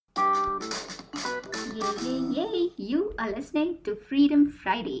Yay! You are listening to Freedom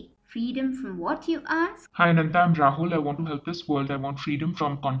Friday. Freedom from what you ask? Hi Ananta, I'm Rahul. I want to help this world. I want freedom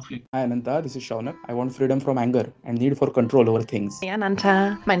from conflict. Hi Ananta, this is Shaunak. I want freedom from anger and need for control over things. Hi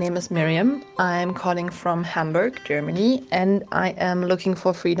Ananta, my name is Miriam. I'm calling from Hamburg, Germany, and I am looking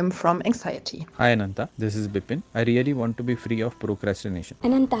for freedom from anxiety. Hi Ananta, this is Bipin. I really want to be free of procrastination.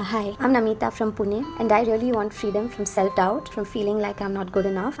 Ananta, hi. I'm Namita from Pune, and I really want freedom from self-doubt, from feeling like I'm not good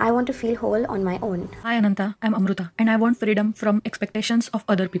enough. I want to feel whole on my own. Hi Ananta, I'm Amruta, and I want freedom from expectations of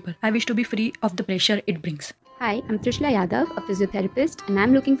other people. I wish to be free of the pressure it brings. Hi, I'm Trishla Yadav, a physiotherapist, and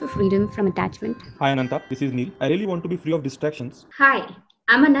I'm looking for freedom from attachment. Hi Ananta, this is Neil. I really want to be free of distractions. Hi,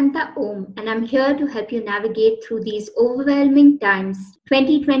 I'm Ananta Om, and I'm here to help you navigate through these overwhelming times.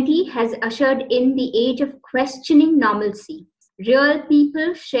 2020 has ushered in the age of questioning normalcy. Real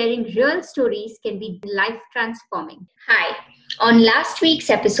people sharing real stories can be life transforming. Hi. On last week's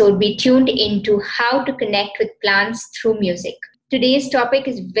episode, we tuned into how to connect with plants through music. Today's topic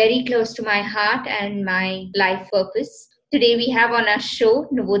is very close to my heart and my life purpose. Today we have on our show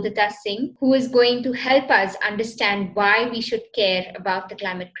Navodita Singh, who is going to help us understand why we should care about the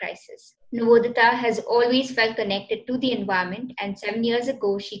climate crisis. Navodita has always felt connected to the environment, and 7 years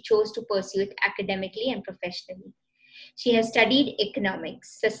ago she chose to pursue it academically and professionally. She has studied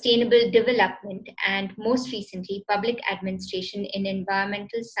economics, sustainable development, and most recently public administration in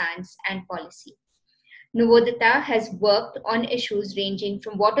environmental science and policy. Navodita has worked on issues ranging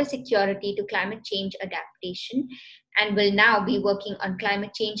from water security to climate change adaptation and will now be working on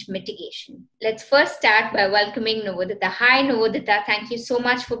climate change mitigation. Let's first start by welcoming Navodita. Hi Navodita, thank you so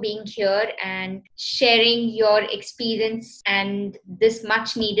much for being here and sharing your experience and this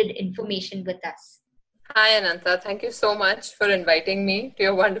much needed information with us. Hi Ananta, thank you so much for inviting me to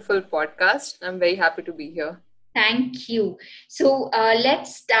your wonderful podcast. I'm very happy to be here. Thank you. So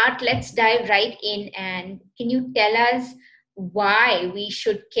let's dive right in. And can you tell us why we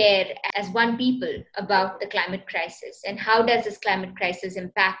should care as one people about the climate crisis, and how does this climate crisis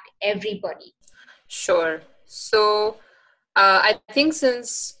impact everybody? Sure. So I think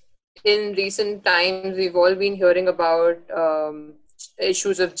since in recent times we've all been hearing about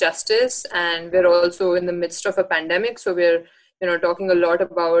issues of justice, and we're also in the midst of a pandemic, so we're talking a lot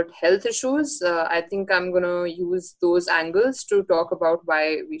about health issues. I think I'm going to use those angles to talk about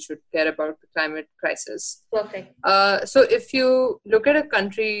why we should care about the climate crisis. Perfect. So if you look at a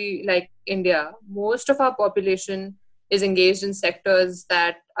country like India, most of our population is engaged in sectors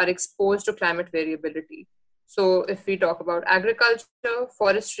that are exposed to climate variability. So if we talk about agriculture,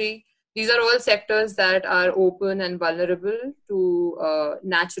 forestry, these are all sectors that are open and vulnerable to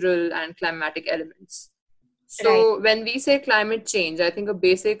natural and climatic elements. So when we say climate change, I think a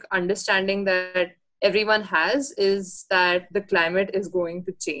basic understanding that everyone has is that the climate is going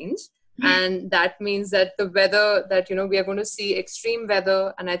to change. And that means that the weather that, we are going to see extreme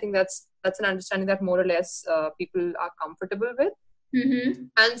weather. And I think that's an understanding that more or less people are comfortable with. Mm-hmm.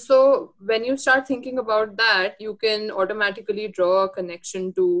 And so when you start thinking about that, you can automatically draw a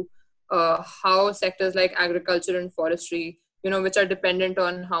connection to how sectors like agriculture and forestry, which are dependent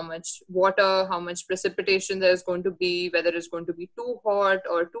on how much water, how much precipitation there's going to be, whether it's going to be too hot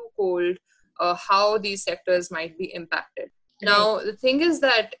or too cold, how these sectors might be impacted. Now, the thing is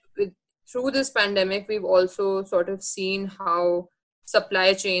that through this pandemic, we've also sort of seen how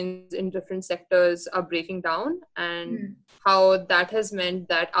supply chains in different sectors are breaking down, and how that has meant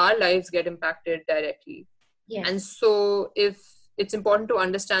that our lives get impacted directly. Yes. And so it's important to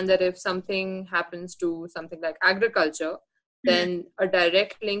understand that if something happens to something like agriculture, then a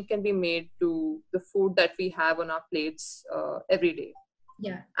direct link can be made to the food that we have on our plates every day.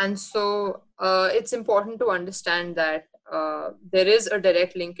 Yeah. And so it's important to understand that there is a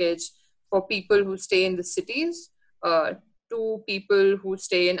direct linkage for people who stay in the cities to people who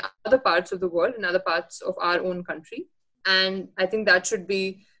stay in other parts of the world, in other parts of our own country. And I think that should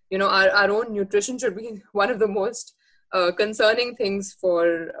be, our own nutrition should be one of the most concerning things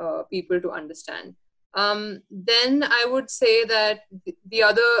for people to understand. Then I would say that the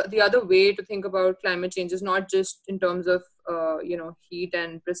other way to think about climate change is not just in terms of heat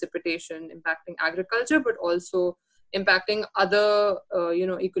and precipitation impacting agriculture, but also impacting other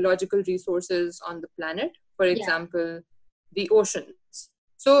ecological resources on the planet. For example, the oceans.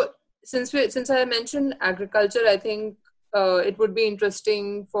 So since I mentioned agriculture, I think it would be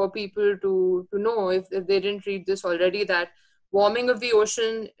interesting for people to know, if they didn't read this already, that warming of the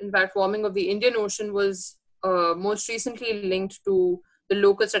ocean, in fact, warming of the Indian Ocean was most recently linked to the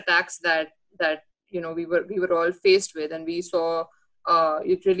locust attacks that we were all faced with, and we saw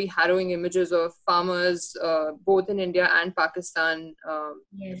really harrowing images of farmers, both in India and Pakistan.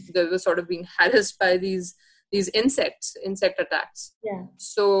 They were sort of being harassed by these insect attacks. Yeah.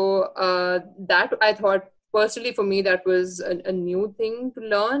 So that I thought, personally for me, that was a new thing to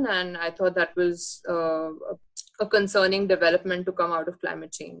learn, and I thought that was a concerning development to come out of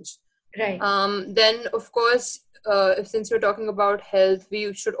climate change. Right. Then, of course, since we're talking about health,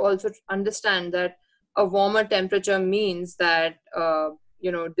 we should also understand that a warmer temperature means that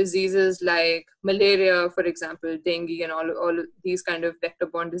diseases like malaria, for example, dengue, and all of these kind of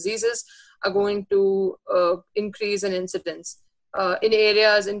vector-borne diseases are going to increase in incidence. In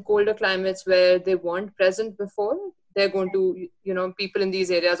areas in colder climates where they weren't present before, they're going to, people in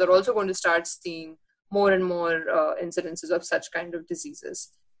these areas are also going to start seeing more and more incidences of such kind of diseases.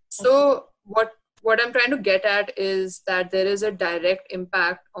 So what I'm trying to get at is that there is a direct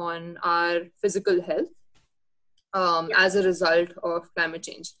impact on our physical health as a result of climate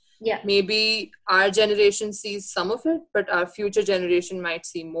change. Yeah. Maybe our generation sees some of it, but our future generation might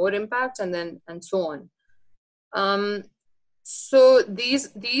see more impacts, and so on. So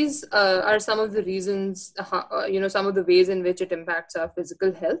these are some of the reasons, some of the ways in which it impacts our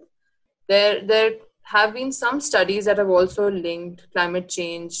physical health. There have been some studies that have also linked climate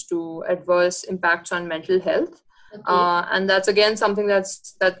change to adverse impacts on mental health. Okay. And that's again something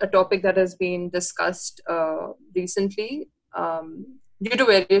that's a topic that has been discussed recently due to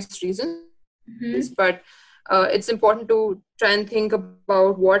various reasons. Mm-hmm. But it's important to try and think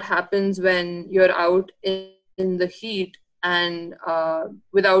about what happens when you're out in the heat and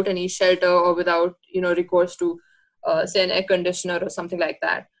without any shelter or without recourse to say an air conditioner or something like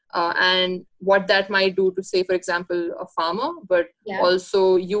that. And what that might do to, say, for example, a farmer, but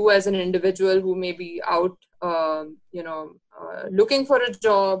also you as an individual who may be out, looking for a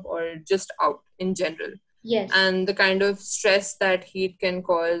job or just out in general. Yes. And the kind of stress that heat can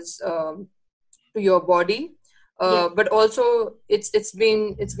cause to your body. But also it's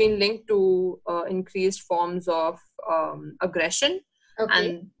been linked to increased forms of aggression.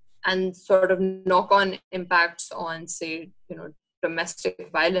 Okay. and sort of knock-on impacts on, say, domestic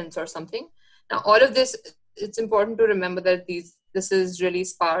violence or something. Now, all of this, it's important to remember that this is really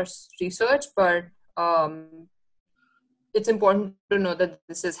sparse research, but it's important to know that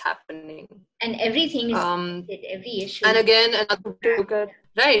this is happening. And everything is every issue. And again, another to look at,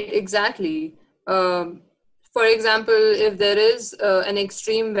 right, exactly. For example, if there is an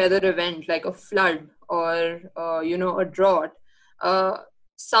extreme weather event like a flood or a drought,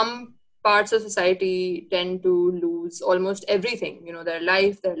 some parts of society tend to lose almost everything, their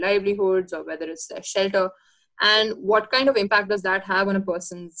life, their livelihoods, or whether it's their shelter. And what kind of impact does that have on a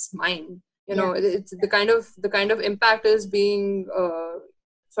person's mind? It's the kind of impact is being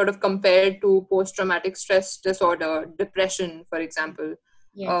sort of compared to post-traumatic stress disorder, depression, for example.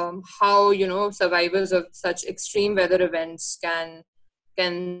 Yes. How survivors of such extreme weather events can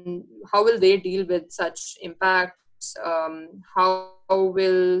how will they deal with such impacts? How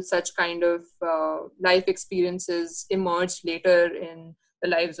will such kind of life experiences emerge later in the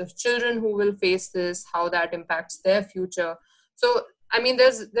lives of children who will face this? How that impacts their future? So, I mean,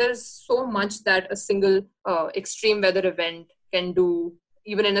 there's so much that a single extreme weather event can do,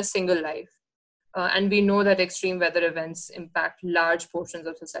 even in a single life. And we know that extreme weather events impact large portions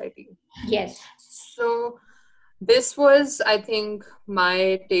of society. Yes. So this was, I think,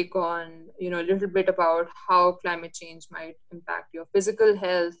 my take on, a little bit about how climate change might impact your physical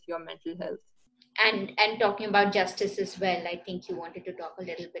health, your mental health. And talking about justice as well, I think you wanted to talk a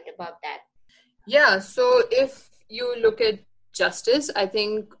little bit about that. Yeah, so if you look at justice, I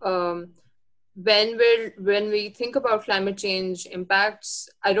think when we think about climate change impacts,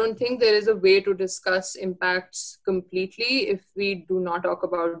 I don't think there is a way to discuss impacts completely if we do not talk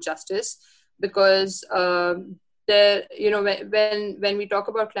about justice, because when we talk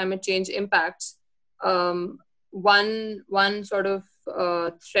about climate change impacts, one sort of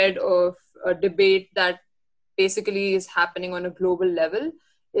thread of a debate that basically is happening on a global level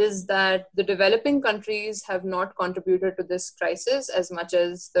is that the developing countries have not contributed to this crisis as much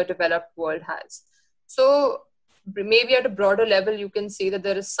as the developed world has. So maybe at a broader level, you can see that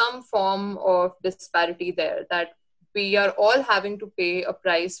there is some form of disparity there, that we are all having to pay a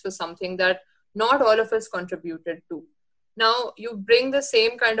price for something that not all of us contributed to. Now, you bring the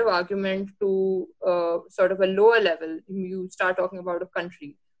same kind of argument to sort of a lower level. You start talking about a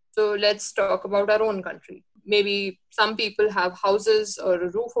country. So let's talk about our own country. Maybe some people have houses or a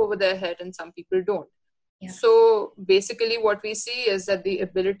roof over their head and some people don't. Yeah. So basically what we see is that the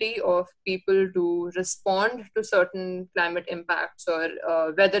ability of people to respond to certain climate impacts or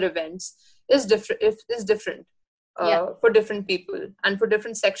weather events is different. for different people and for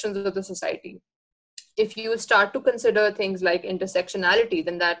different sections of the society. If you start to consider things like intersectionality,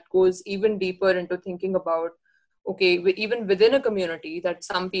 then that goes even deeper into thinking about, okay, even within a community, that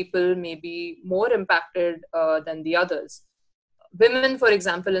some people may be more impacted than the others. Women, for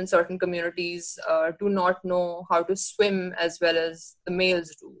example, in certain communities do not know how to swim as well as the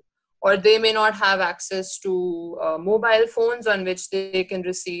males do, or they may not have access to mobile phones on which they can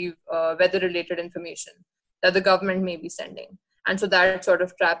receive weather-related information that the government may be sending. And so that sort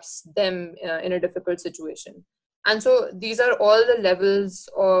of traps them in a difficult situation. And so these are all the levels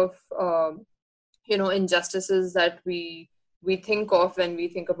of, injustices that we think of when we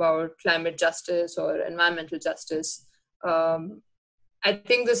think about climate justice or environmental justice. I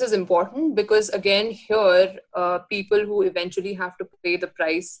think this is important because, again, here, people who eventually have to pay the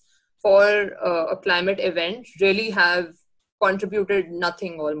price for a climate event really have contributed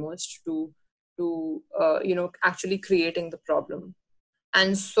nothing almost to actually creating the problem.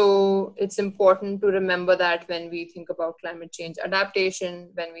 And so it's important to remember that when we think about climate change adaptation,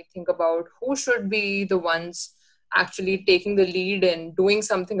 when we think about who should be the ones actually taking the lead in doing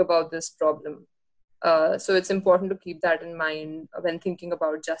something about this problem. So it's important to keep that in mind when thinking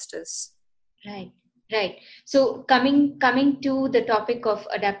about justice. Right. So coming to the topic of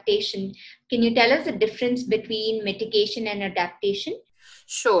adaptation, can you tell us the difference between mitigation and adaptation?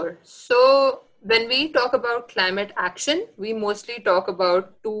 Sure. So when we talk about climate action, we mostly talk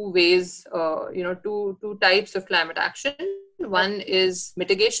about two ways, two types of climate action. One is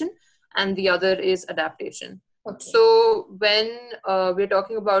mitigation and the other is adaptation. Okay. So when we're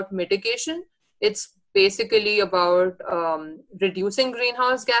talking about mitigation, it's basically about reducing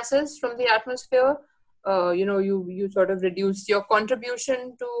greenhouse gases from the atmosphere. You sort of reduce your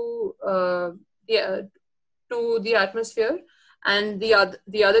contribution to the atmosphere. And the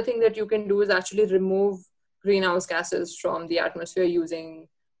other thing that you can do is actually remove greenhouse gases from the atmosphere using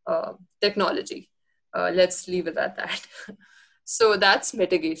technology. Let's leave it at that. So that's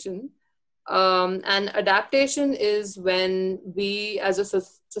mitigation. And adaptation is when we as a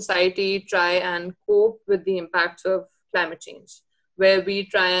society try and cope with the impacts of climate change, where we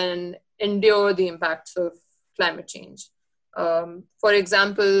try and endure the impacts of climate change. For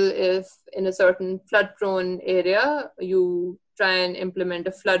example, if in a certain flood-prone area, you try and implement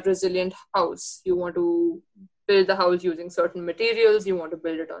a flood-resilient house. You want to build the house using certain materials. You want to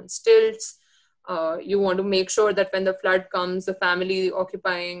build it on stilts. You want to make sure that when the flood comes, the family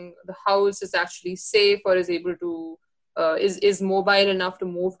occupying the house is actually safe or is able to, is mobile enough to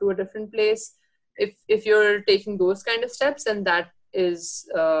move to a different place. If you're taking those kind of steps, then that is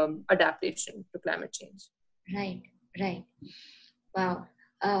adaptation to climate change. Right. Wow.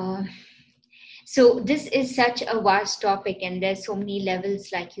 So this is such a vast topic, and there's so many levels,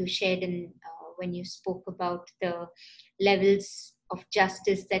 like you shared in when you spoke about the levels of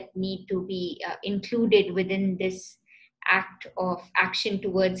justice that need to be included within this act of action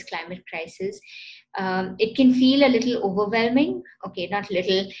towards climate crisis. It can feel a little overwhelming. Okay, not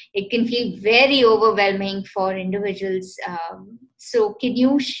little. It can feel very overwhelming for individuals. So can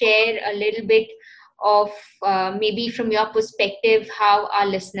you share a little bit of maybe from your perspective, how our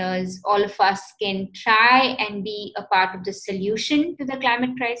listeners, all of us, can try and be a part of the solution to the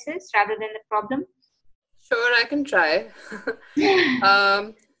climate crisis rather than the problem? Sure, I can try.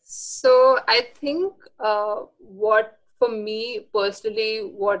 So I think what, for me personally,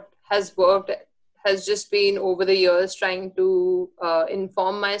 what has worked has just been over the years trying to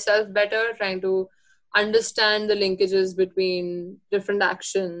inform myself better, trying to understand the linkages between different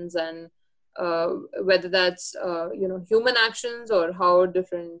actions and whether that's human actions or how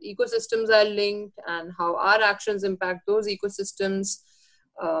different ecosystems are linked and how our actions impact those ecosystems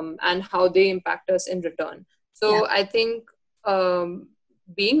and how they impact us in return. So I think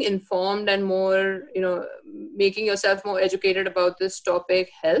being informed and more, making yourself more educated about this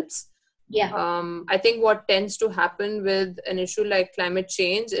topic helps. I think what tends to happen with an issue like climate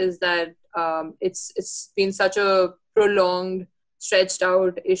change is that it's been such a prolonged, stretched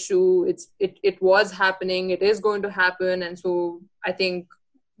out issue. It was happening, it is going to happen, and so I think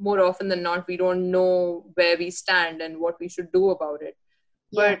more often than not we don't know where we stand and what we should do about it.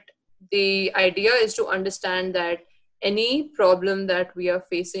 But the idea is to understand that any problem that we are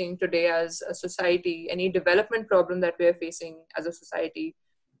facing today as a society, any development problem that we are facing as a society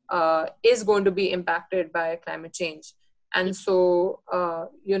is going to be impacted by climate change. And so,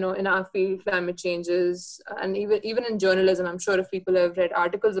 in our field, climate changes, and even in journalism, I'm sure if people have read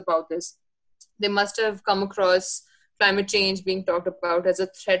articles about this, they must have come across climate change being talked about as a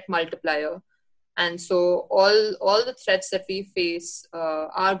threat multiplier. And so all the threats that we face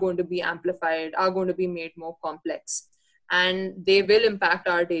are going to be amplified, are going to be made more complex, and they will impact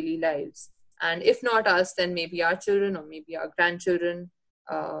our daily lives. And if not us, then maybe our children or maybe our grandchildren.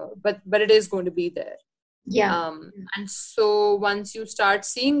 But it is going to be there. And so once you start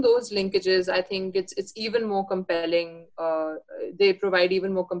seeing those linkages, I think it's even more compelling. They provide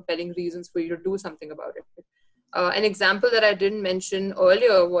even more compelling reasons for you to do something about it. An example that I didn't mention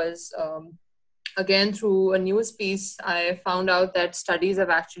earlier was, again, through a news piece, I found out that studies have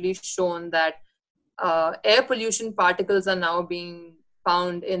actually shown that air pollution particles are now being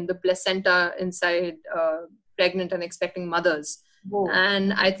found in the placenta inside pregnant and expecting mothers. Whoa.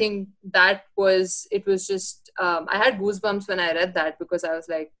 And I think I had goosebumps when I read that, because I was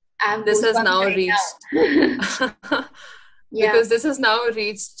like, this has now reached because this has now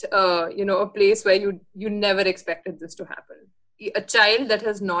reached a place where you never expected this to happen. A child that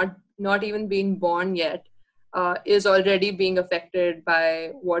has not even been born yet is already being affected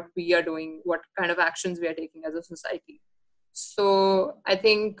by what we are doing, what kind of actions we are taking as a society. So I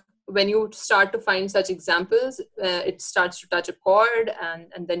think when you start to find such examples, it starts to touch a chord,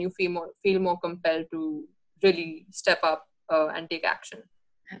 and then you feel more compelled to really step up and take action.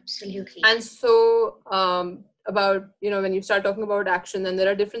 Absolutely. And so about, when you start talking about action, then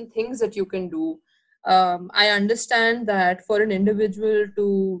there are different things that you can do. I understand that for an individual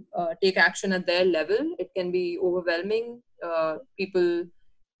to take action at their level, it can be overwhelming. People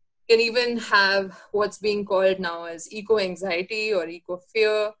can even have what's being called now as eco-anxiety or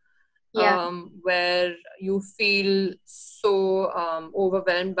eco-fear, where you feel so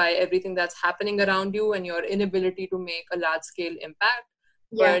overwhelmed by everything that's happening around you and your inability to make a large-scale impact.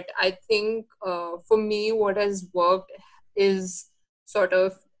 But I think for me, what has worked is sort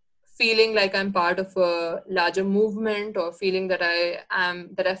of feeling like I'm part of a larger movement, or feeling that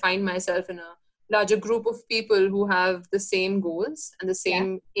I find myself in a larger group of people who have the same goals and the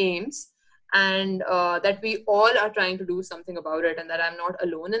same aims, and that we all are trying to do something about it, and that I'm not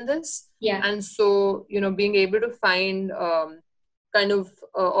alone in this. And so, being able to find kind of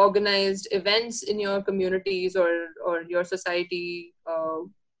organized events in your communities or your society,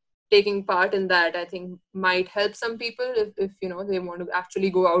 taking part in that, I think might help some people if they want to actually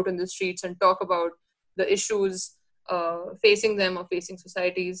go out in the streets and talk about the issues facing them or facing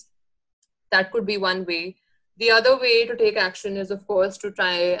societies. That could be one way. The other way to take action is, of course, to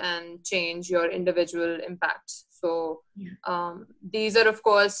try and change your individual impacts. So these are, of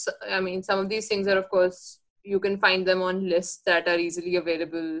course, some of these things are, of course, you can find them on lists that are easily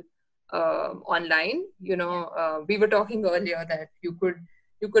available online. We were talking earlier that you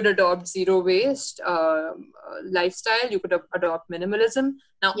could adopt zero waste lifestyle. You could adopt minimalism.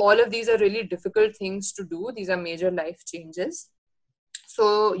 Now, all of these are really difficult things to do. These are major life changes.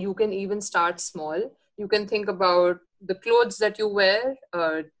 So you can even start small. You can think about the clothes that you wear,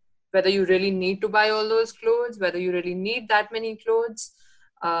 whether you really need to buy all those clothes, whether you really need that many clothes,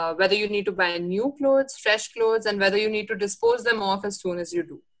 whether you need to buy new clothes, fresh clothes, and whether you need to dispose them off as soon as you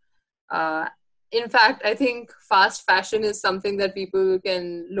do. In fact, I think fast fashion is something that people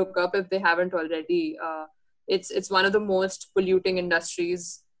can look up if they haven't already. It's one of the most polluting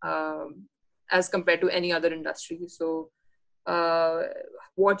industries as compared to any other industry. So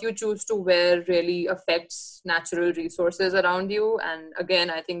what you choose to wear really affects natural resources around you. And again,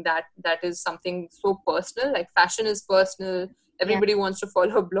 I think that is something so personal. Like, fashion is personal. Everybody wants to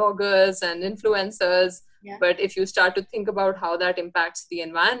follow bloggers and influencers. But if you start to think about how that impacts the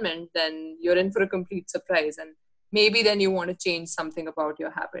environment, then you're in for a complete surprise. And maybe then you want to change something about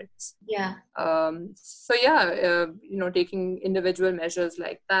your habits. Taking individual measures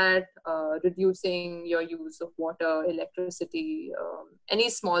like that, reducing your use of water, electricity, any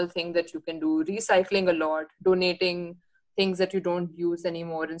small thing that you can do, recycling a lot, donating things that you don't use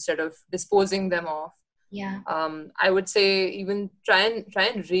anymore instead of disposing them off. I would say even try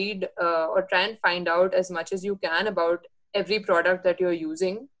and read or try and find out as much as you can about every product that you're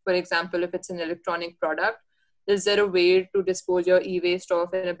using. For example, if it's an electronic product, is there a way to dispose your e-waste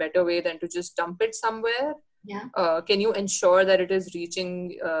off in a better way than to just dump it somewhere? Can you ensure that it is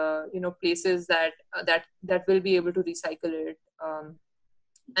reaching places that will be able to recycle it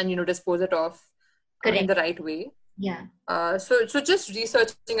and dispose it off in the right way? So just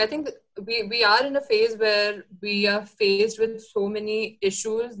researching. I think we are in a phase where we are faced with so many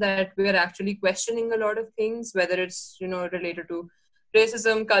issues that we are actually questioning a lot of things, whether it's related to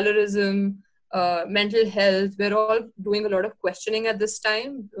racism, colorism, mental health. We're all doing a lot of questioning at this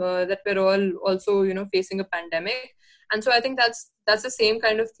time, that we're all also facing a pandemic. And so I think that's the same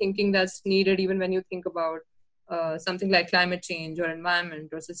kind of thinking that's needed even when you think about something like climate change or environment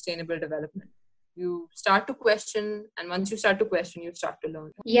or sustainable development. you start to question, and once you start to question, you start to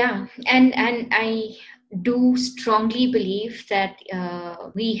learn. Yeah, and I do strongly believe that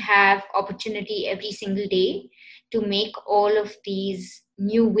we have opportunity every single day to make all of these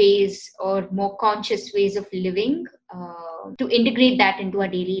new ways or more conscious ways of living, to integrate that into our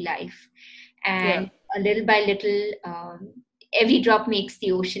daily life. And a little by little, every drop makes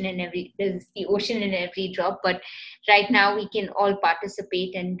the ocean, and there's the ocean in every drop. But right now we can all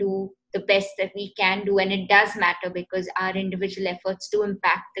participate and do the best that we can do, and it does matter because our individual efforts do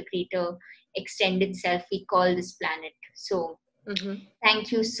impact the greater extended self we call this planet. So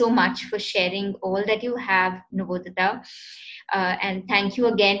thank you so much for sharing all that you have, Nubodhita, and thank you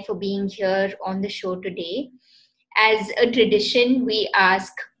again for being here on the show today. As a tradition, we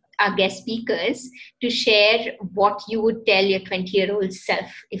ask our guest speakers to share what you would tell your 20-year-old self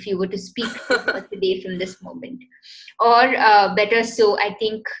if you were to speak to her today from this moment. Or better so, I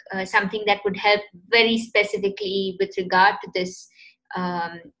think something that would help very specifically with regard to this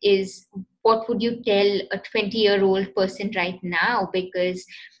is, what would you tell a 20-year-old person right now? Because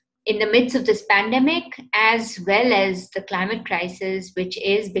in the midst of this pandemic, as well as the climate crisis, which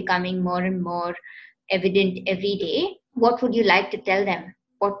is becoming more and more evident every day, what would you like to tell them?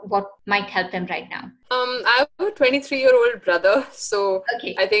 What might help them right now? I have a 23-year-old brother, so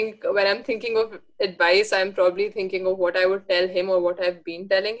I think when I'm thinking of advice, I'm probably thinking of what I would tell him or what I've been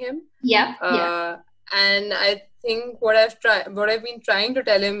telling him. And I think what I've been trying to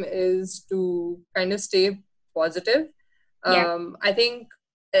tell him is to kind of stay positive. I think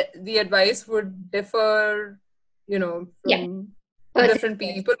the advice would differ, from different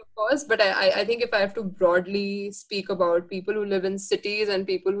people, of course, but I think if I have to broadly speak about people who live in cities and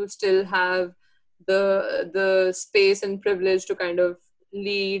people who still have the space and privilege to kind of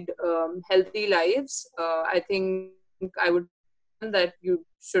lead healthy lives, I think I would that you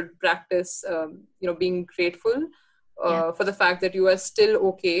should practice being grateful for the fact that you are still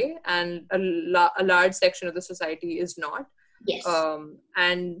okay, and a large section of the society is not.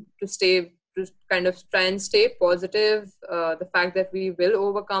 And to kind of try and stay positive, the fact that we will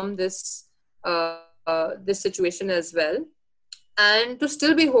overcome this situation as well, and to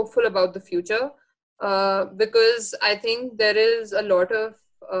still be hopeful about the future, because I think there is a lot of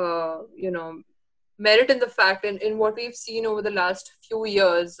merit in the fact in what we've seen over the last few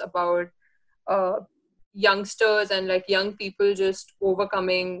years about youngsters and like young people just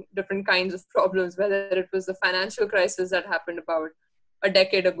overcoming different kinds of problems, whether it was the financial crisis that happened about a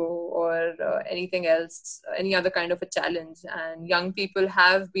decade ago or anything else, any other kind of a challenge. And young people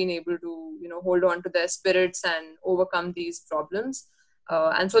have been able to, hold on to their spirits and overcome these problems.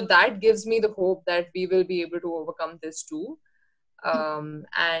 And so that gives me the hope that we will be able to overcome this too.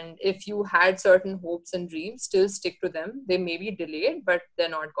 And if you had certain hopes and dreams, still stick to them. They may be delayed, but they're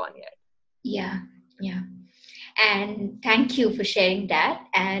not gone yet. Yeah. And thank you for sharing that.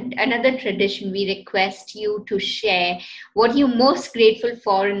 And another tradition, we request you to share what you're most grateful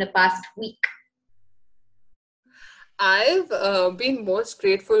for in the past week. I've been most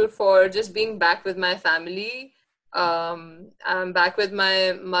grateful for just being back with my family. I'm back with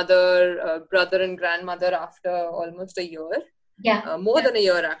my mother, brother and grandmother after almost a year. More than a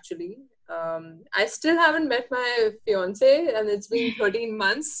year, actually. I still haven't met my fiance, and it's been 13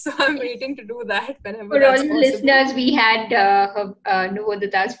 months, so I'm waiting to do that whenever For that's all the possible. listeners, we had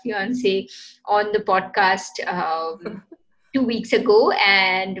Nubodhita's fiance on the podcast 2 weeks ago,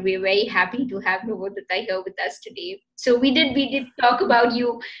 and we're very happy to have Nubodhita here with us today. So we did talk about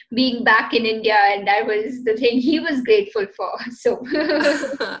you being back in India, and that was the thing he was grateful for. So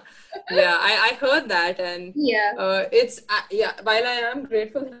I heard that, and while I am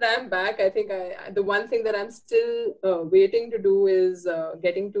grateful that I'm back, I think the one thing that I'm still waiting to do is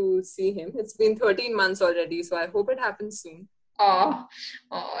getting to see him. It's been 13 months already, so I hope it happens soon.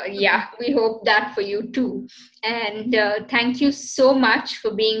 We hope that for you too. And thank you so much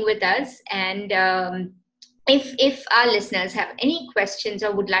for being with us. And if our listeners have any questions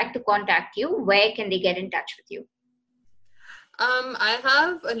or would like to contact you, where can they get in touch with you? I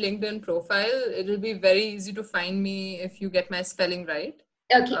have a LinkedIn profile. It'll be very easy to find me if you get my spelling right.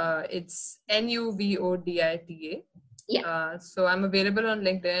 It's Nuvodita. So I'm available on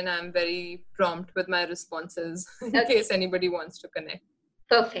LinkedIn. I'm very prompt with my responses in case anybody wants to connect.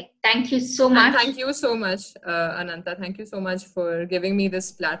 Perfect. Thank you so much. And thank you so much, Ananta. Thank you so much for giving me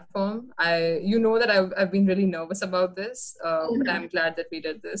this platform. That I've been really nervous about this, but I'm glad that we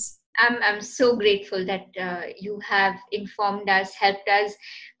did this. I'm so grateful that you have informed us, helped us,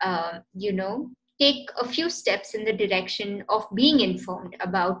 take a few steps in the direction of being informed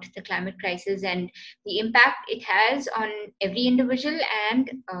about the climate crisis and the impact it has on every individual,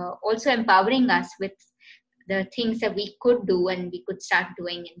 and also empowering us with the things that we could do and we could start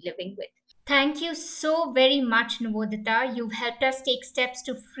doing and living with. Thank you so very much, Nuvodita. You've helped us take steps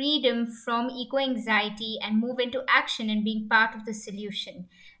to freedom from eco-anxiety and move into action and being part of the solution.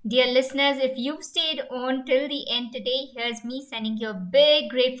 Dear listeners, if you've stayed on till the end today, here's me sending you a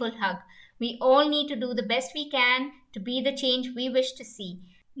big grateful hug. We all need to do the best we can to be the change we wish to see.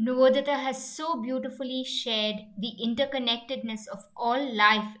 Nuvodita has so beautifully shared the interconnectedness of all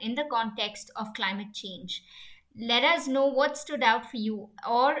life in the context of climate change. Let us know what stood out for you,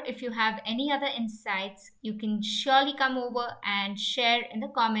 or if you have any other insights, you can surely come over and share in the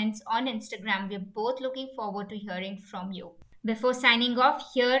comments on Instagram. We're both looking forward to hearing from you. Before signing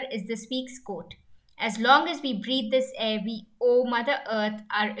off, here is this week's quote. As long as we breathe this air, we owe Mother Earth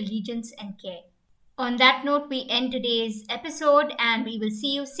our allegiance and care. On that note, we end today's episode, and we will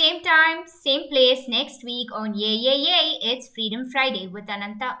see you same time, same place next week on Yay Yay Yay. It's Freedom Friday with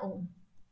Ananta Om.